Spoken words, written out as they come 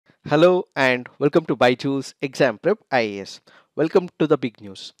Hello and welcome to BYJU'S Exam Prep IAS. Welcome to the big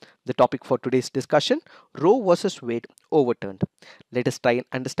news. The topic for today's discussion, Roe versus Wade overturned. Let us try and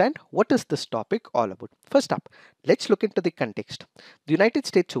understand what is this topic all about. First up, let's look into the context. The United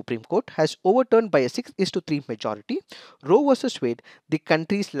States Supreme Court has overturned by a 6:3 majority Roe versus Wade, the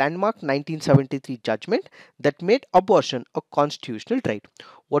country's landmark 1973 judgment that made abortion a constitutional right.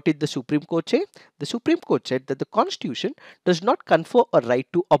 What did the Supreme Court say? The Supreme Court said that the Constitution does not confer a right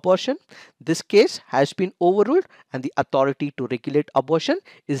to abortion. This case has been overruled and the authority to regulate abortion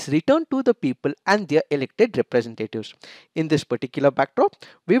is returned to the people and their elected representatives. In this particular backdrop,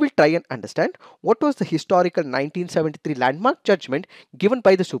 we will try and understand what was the historical 1973 landmark judgment given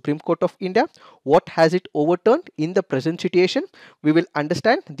by the Supreme Court of India, what has it overturned in the present situation. We will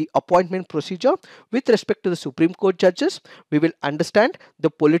understand the appointment procedure with respect to the Supreme Court judges. We will understand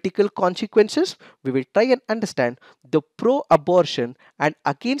the political consequences. We will try and understand the pro-abortion and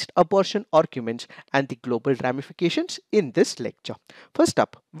against abortion arguments and the global ramifications in this lecture. First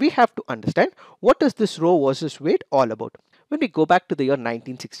up, we have to understand what is this Roe versus Wade all about. When we go back to the year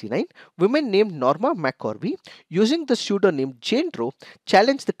 1969, women named Norma McCorvey, using the pseudonym Jane Roe,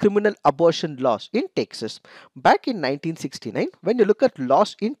 challenged the criminal abortion laws in Texas. Back in 1969, when you look at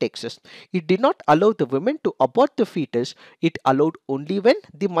laws in Texas, it did not allow the women to abort the fetus. It allowed only when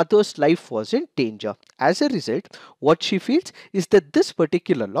the mother's life was in danger. As a result, what she feels is that this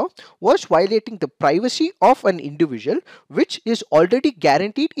particular law was violating the privacy of an individual, which is already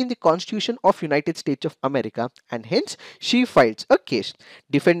guaranteed in the Constitution of United States of America, and hence she files a case.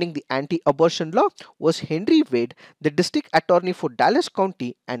 Defending the anti-abortion law was Henry Wade, the district attorney for Dallas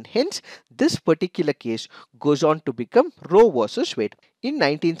County, and hence this particular case goes on to become Roe versus Wade. In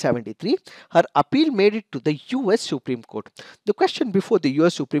 1973, her appeal made it to the US Supreme Court. The question before the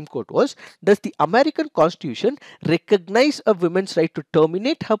US Supreme Court was, does the American Constitution recognize a woman's right to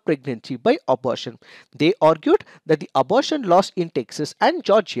terminate her pregnancy by abortion? They argued that the abortion laws in Texas and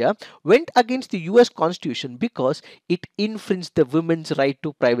Georgia went against the US Constitution because it infringed the women's right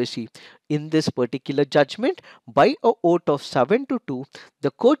to privacy. In this particular judgment, by a vote of 7-2,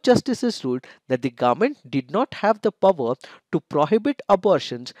 the court justices ruled that the government did not have the power to prohibit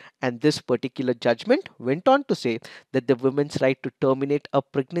abortions, and this particular judgment went on to say that the woman's right to terminate a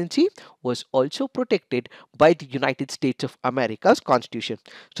pregnancy was also protected by the United States of America's Constitution.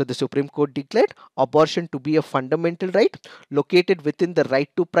 So the Supreme Court declared abortion to be a fundamental right located within the right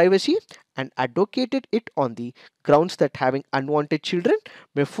to privacy and advocated it on the grounds that having unwanted children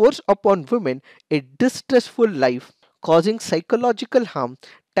may force upon women a distressful life, causing psychological harm,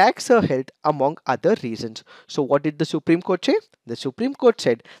 tax her health, among other reasons. So what did the Supreme Court say? The Supreme Court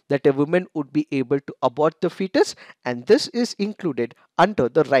said that a woman would be able to abort the fetus, and this is included under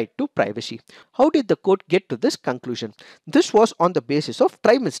the right to privacy. How did the court get to this conclusion? This was on the basis of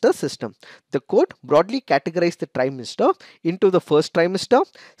trimester system. The court broadly categorized the trimester into the first trimester,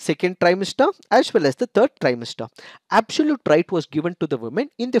 second trimester, as well as the third trimester. Absolute right was given to the women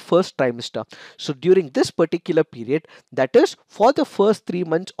in the first trimester. So during this particular period, that is for the first 3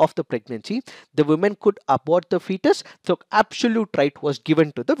 months of the pregnancy, the women could abort the fetus. So absolute right was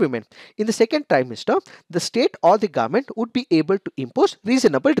given to the women. In the second trimester, the state or the government would be able to impose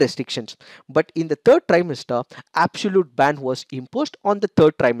reasonable restrictions. But in the third trimester, absolute ban was imposed on the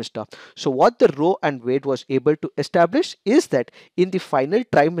third trimester. So what the Roe and Wade was able to establish is that in the final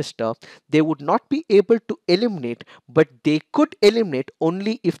trimester, they would not be able to eliminate, but they could eliminate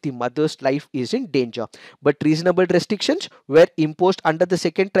only if the mother's life is in danger. But reasonable restrictions were imposed under the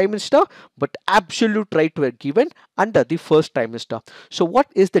second trimester, but absolute right were given under the first trimester. So what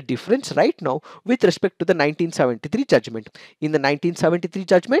is the difference right now with respect to the 1973 judgment? In the 1973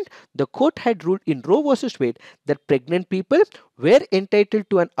 judgment, the court had ruled in Roe versus Wade that pregnant people were entitled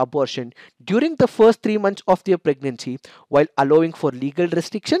to an abortion during the first 3 months of their pregnancy, while allowing for legal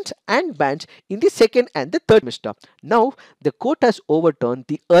restrictions and bans in the second and the third trimester. Now, the court has overturned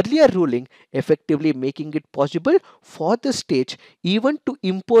the earlier ruling, effectively making it possible for the states even to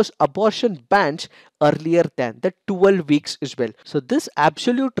impose abortion bans earlier than the 12 weeks as well. So this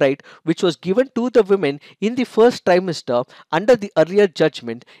absolute right which was given to the women in the first trimester under the earlier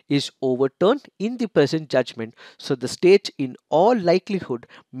judgment is overturned in the present judgment. So the states in all likelihood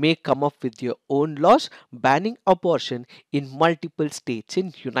may come up with their own laws banning abortion in multiple states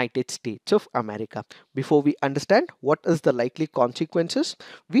in United States of America. Before we understand what is the likely consequences,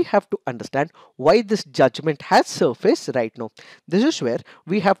 we have to understand why this judgment has surfaced right now. This is where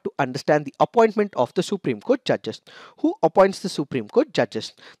we have to understand the appointment of the Supreme Court judges. Who appoints the Supreme Court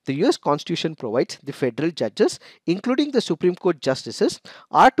judges? The US Constitution provides the federal judges, including the Supreme Court justices,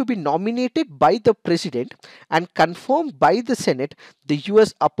 are to be nominated by the President and confirmed by the Senate, the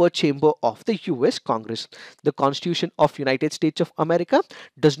US upper chamber of the US Congress. The Constitution of United States of America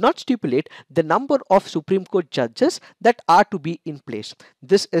does not stipulate the number of Supreme Court judges that are to be in place.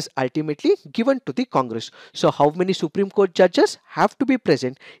 This is ultimately given to the Congress. So how many Supreme Court judges have to be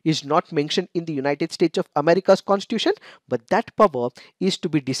present is not mentioned in the United States of America's Constitution, but that power is to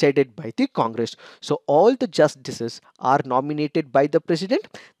be decided by the Congress. So all the justices are nominated by the president.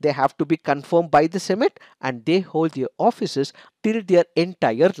 They have to be confirmed by the Senate, and they hold their offices till their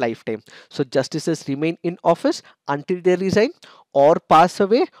entire lifetime. So justices remain in office until they resign or pass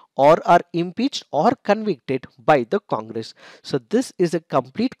away or are impeached or convicted by the Congress. So this is a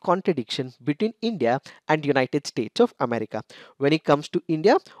complete contradiction between India and United States of America. When it comes to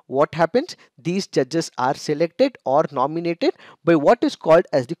India, what happens? These judges are selected or nominated by what is called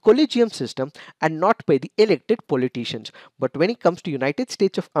as the collegium system and not by the elected politicians. But when it comes to United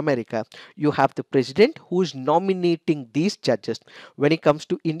States of America, you have the president who is nominating these judges. When it comes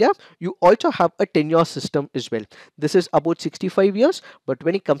to India, you also have a tenure system as well. This is about 65 years, but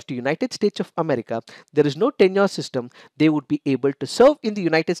when it comes to United States of America, there is no tenure system. They would be able to serve in the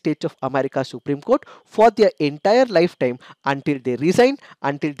United States of America Supreme Court for their entire lifetime until they resign,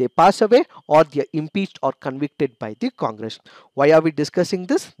 until they pass away, or they are impeached or convicted by the Congress. Why are we discussing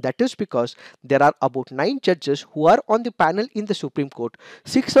this? That is because there are about 9 judges who are on the panel in the Supreme Court,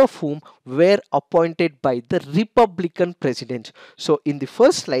 6 of whom were appointed by the Republican president. So in the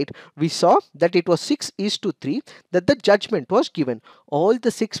first slide, we saw that it was 6:3 that the judgment was given. All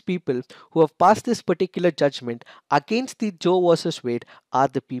the 6 people who have passed this particular judgment against the Joe versus Wade are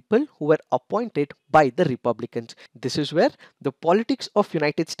the people who were appointed by the Republicans. This is where the politics of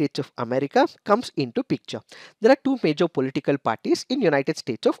United States of America comes into picture. There are 2 major political parties in United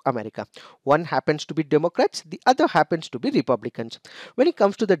States of America. One happens to be Democrats, the other happens to be Republicans. When it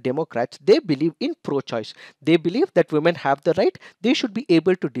comes to the Democrats, they believe in pro-choice. They believe that women have the right, they should be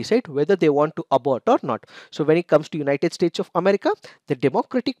able to decide whether they want to abort or not. So when it comes to United States of America, the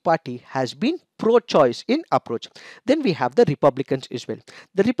Democratic Party has been pro-choice in approach. Then we have the Republicans as well.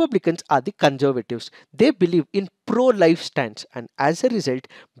 The Republicans are the conservatives. They believe in pro-life stance, and as a result,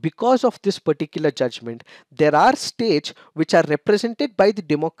 because of this particular judgment, there are states which are represented by the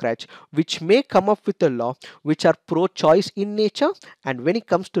Democrats which may come up with a law which are pro-choice in nature, and when it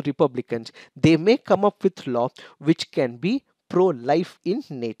comes to Republicans, they may come up with law which can be pro-life in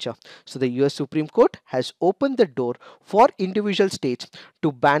nature. So the US Supreme Court has opened the door for individual states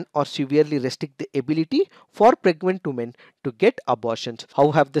to ban or severely restrict the ability for pregnant women to get abortions.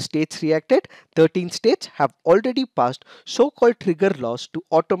 How have the states reacted? 13 states have already passed so-called trigger laws to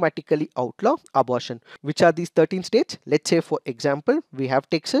automatically outlaw abortion. Which are these 13 states? Let's say for example, we have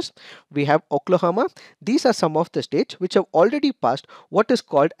Texas, we have Oklahoma. These are some of the states which have already passed what is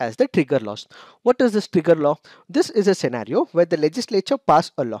called as the trigger laws. What is this trigger law? This is a scenario where the legislature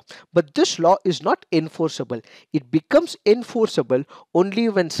pass a law, but this law is not enforceable. It becomes enforceable only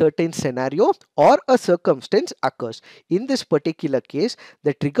when certain scenario or a circumstance occurs. In this particular case,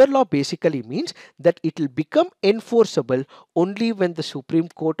 the trigger law basically means that it will become enforceable only when the Supreme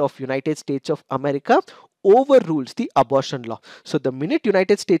Court of United States of America overrules the abortion law. So the minute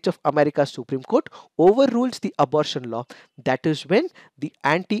United States of America Supreme Court overrules the abortion law, that is when the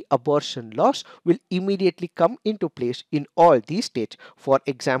anti-abortion laws will immediately come into place in all these states. For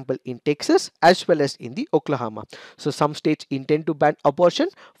example, in Texas as well as in the Oklahoma. So some states intend to ban abortion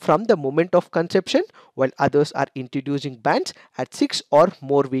from the moment of conception, while others are introducing bans at 6 or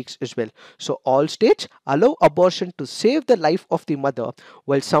more weeks as well. So all states allow abortion to save the life of the mother,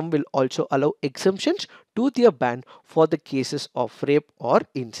 while some will also allow exemptions to their ban for the cases of rape or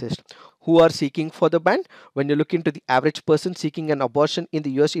incest. Who are seeking for the ban? When you look into the average person seeking an abortion in the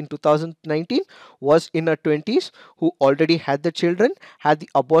US in 2019 was in her 20s, who already had the children, had the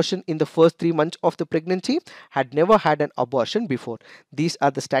abortion in the first 3 months of the pregnancy, had never had an abortion before. These are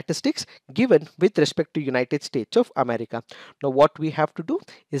the statistics given with respect to United States of America. Now what we have to do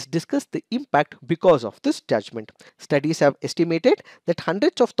is discuss the impact because of this judgment. Studies have estimated that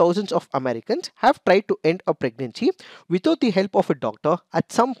hundreds of thousands of Americans have tried to end a pregnancy without the help of a doctor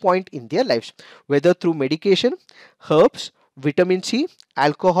at some point in their lives, whether through medication, herbs, vitamin C,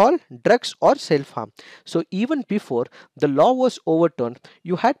 alcohol, drugs or self-harm. So even before the law was overturned,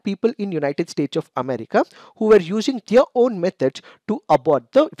 you had people in United States of America who were using their own methods to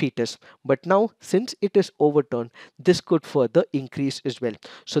abort the fetus. But now since it is overturned, this could further increase as well.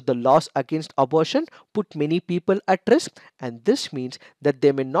 So the laws against abortion put many people at risk, and this means that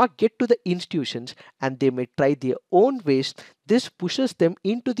they may not get to the institutions and they may try their own ways. This pushes them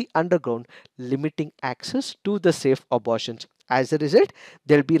into the underground, limiting access to the safe abortions. As a result,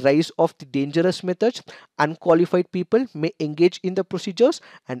 there will be rise of the dangerous methods, unqualified people may engage in the procedures,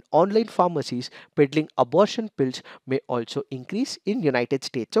 and online pharmacies peddling abortion pills may also increase in United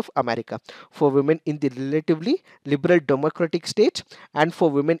States of America. For women in the relatively liberal democratic states and for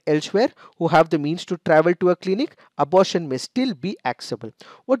women elsewhere who have the means to travel to a clinic, abortion may still be accessible.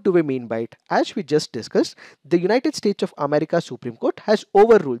 What do we mean by it? As we just discussed, the United States of America Supreme Court has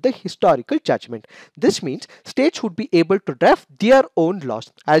overruled the historical judgment. This means states would be able to draft their own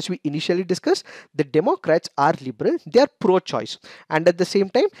laws. As we initially discussed, the Democrats are liberal, they are pro-choice, and at the same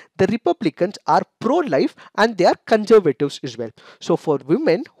time, the Republicans are pro-life and they are conservatives as well. So for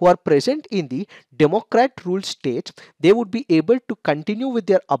women who are present in the Democrat ruled states, they would be able to continue with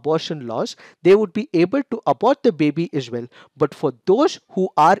their abortion laws, they would be able to abort the baby as well. But for those who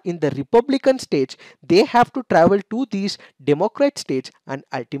are in the Republican states, they have to travel to these Democrat states, and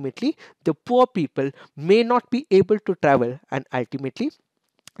ultimately the poor people may not be able to travel, and ultimately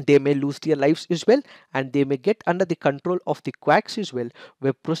they may lose their lives as well, and they may get under the control of the quacks as well,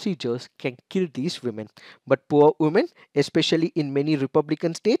 where procedures can kill these women. But poor women, especially in many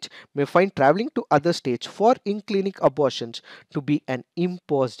Republican states, may find traveling to other states for in-clinic abortions to be an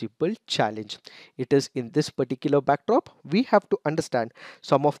impossible challenge. It is in this particular backdrop we have to understand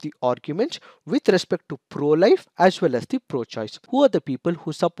some of the arguments with respect to pro-life as well as the pro-choice. Who are the people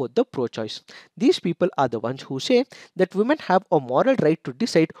who support the pro-choice? These people are the ones who say that women have a moral right to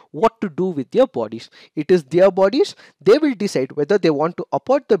decide what to do with their bodies. It is their bodies, they will decide whether they want to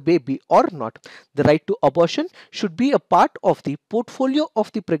abort the baby or not. The right to abortion should be a part of the portfolio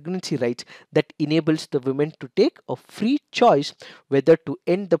of the pregnancy rights that enables the women to take a free choice whether to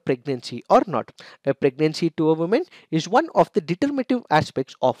end the pregnancy or not. A pregnancy to a woman is one of the determinative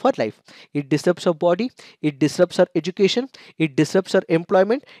aspects of her life. It disrupts her body, it disrupts her education, it disrupts her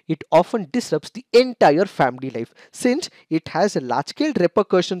employment, it often disrupts the entire family life. Since it has a large scale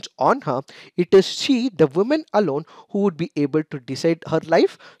repercussions on her, it is she, the woman alone, who would be able to decide her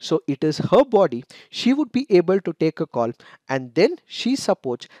life. So it is her body, she would be able to take a call, and then she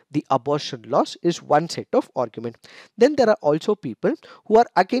supports the abortion laws is one set of argument. Then there are also people who are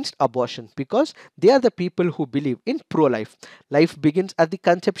against abortion because they are the people who believe in pro-life. Life begins at the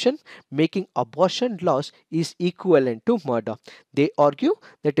conception. Making abortion laws is equivalent to murder. They argue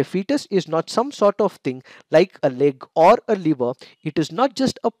that a fetus is not some sort of thing like a leg or a liver. It is not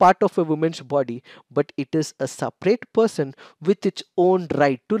just a part of a woman's body, but it is a separate person with its own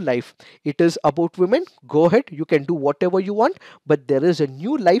right to life. It is about women. Go ahead, you can do whatever you want, but there is a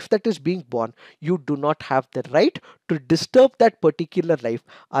new life that is being born. You do not have the right to disturb that particular life,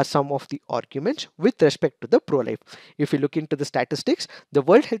 are some of the arguments with respect to the pro-life. If you look into the statistics, the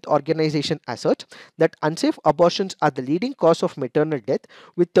World Health Organization asserts that unsafe abortions are the leading cause of maternal death,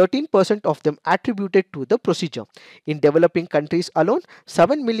 with 13% of them attributed to the procedure. In developing countries alone,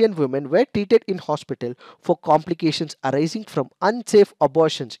 7 million women were treated in hospital for complications arising from unsafe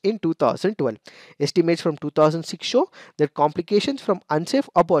abortions in 2012. Estimates from 2006 show that complications from unsafe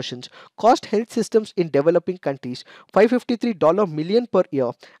abortions cost health systems in developing countries $553 million per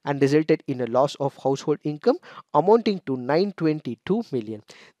year and resulted in a loss of household income amounting to $922 million.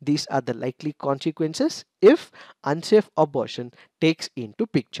 These are the likely consequences if unsafe abortion takes into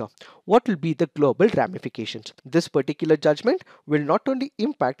picture. What will be the global ramifications? This particular judgment will not only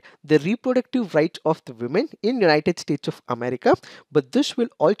impact the reproductive rights of the women in United States of America, but this will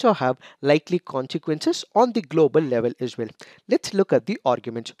also have likely consequences on the global level as well. Let's look at the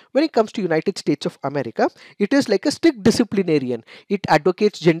arguments. When it comes to United States of America, it is like a strict disciplinarian. It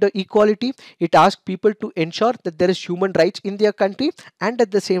advocates gender equality. It asks people to ensure that there is human rights in their country and at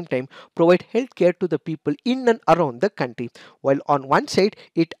the same time provide health care to the people in and around the country. While on one side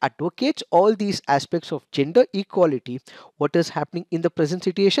it advocates all these aspects of gender equality, what is happening in the present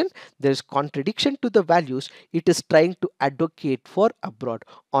situation? There is contradiction to the values it is trying to advocate for abroad.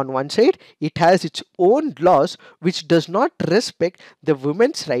 On one side it has its own laws which does not respect the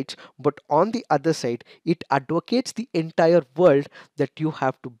women's rights, but on the other side it advocates the entire world that you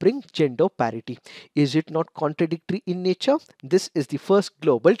have to bring gender parity. Is it not contradictory in nature? This is the first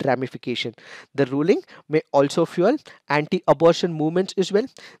global ramification. The ruling may also fuel anti-abortion movements as well.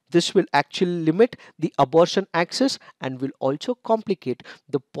 This will actually limit the abortion access and will also complicate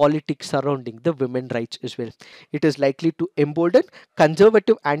the politics surrounding the women's rights as well. It is likely to embolden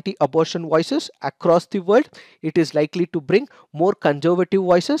conservative anti-abortion voices across the world. It is likely to bring more conservative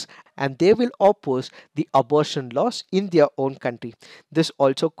voices and they will oppose the abortion laws in their own country. This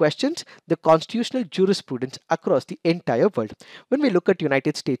also questions the constitutional jurisprudence across the entire world. When we look at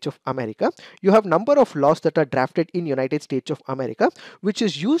United States of America, you have number of laws that are drafted in United States of America which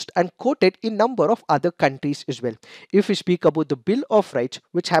is used used and quoted in number of other countries as well. If we speak about the Bill of Rights,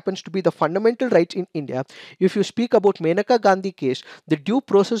 which happens to be the fundamental rights in India, if you speak about Menaka Gandhi case, the due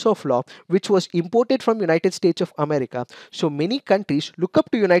process of law, which was imported from United States of America. So many countries look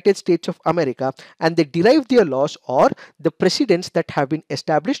up to United States of America and they derive their laws or the precedents that have been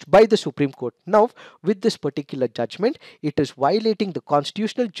established by the Supreme Court. Now, with this particular judgment, it is violating the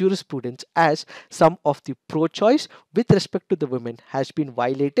constitutional jurisprudence as some of the pro-choice with respect to the women has been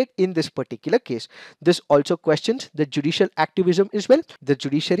violated in this particular case. This also questions the judicial activism as well. The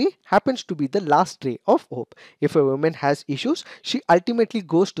judiciary happens to be the last ray of hope. If a woman has issues, she ultimately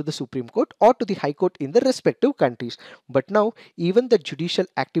goes to the Supreme Court or to the High Court in the respective countries. But now, even the judicial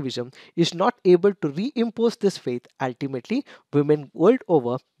activism is not able to reimpose this faith. Ultimately, women world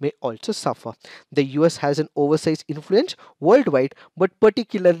over may also suffer. The US has an oversized influence worldwide, but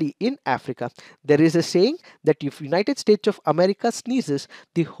particularly in Africa. There is a saying that if United States of America sneezes,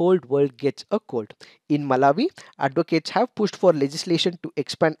 the whole world gets a cold. In Malawi, advocates have pushed for legislation to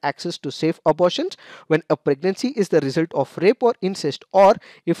expand access to safe abortions when a pregnancy is the result of rape or incest, or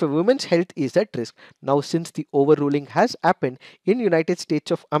if a woman's health is at risk. Now, since the overruling has happened in United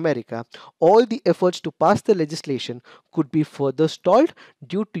States of America, all the efforts to pass the legislation could be further stalled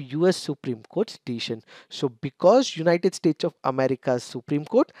due to US Supreme Court's decision. So because United States of America's Supreme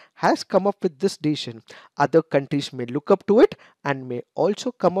Court has come up with this decision, other countries may look up to it and may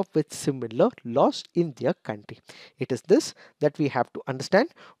also come up with similar laws in their country. It is this that we have to understand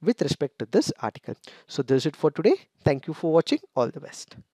with respect to this article. So this is it for today. Thank you for watching. All the best.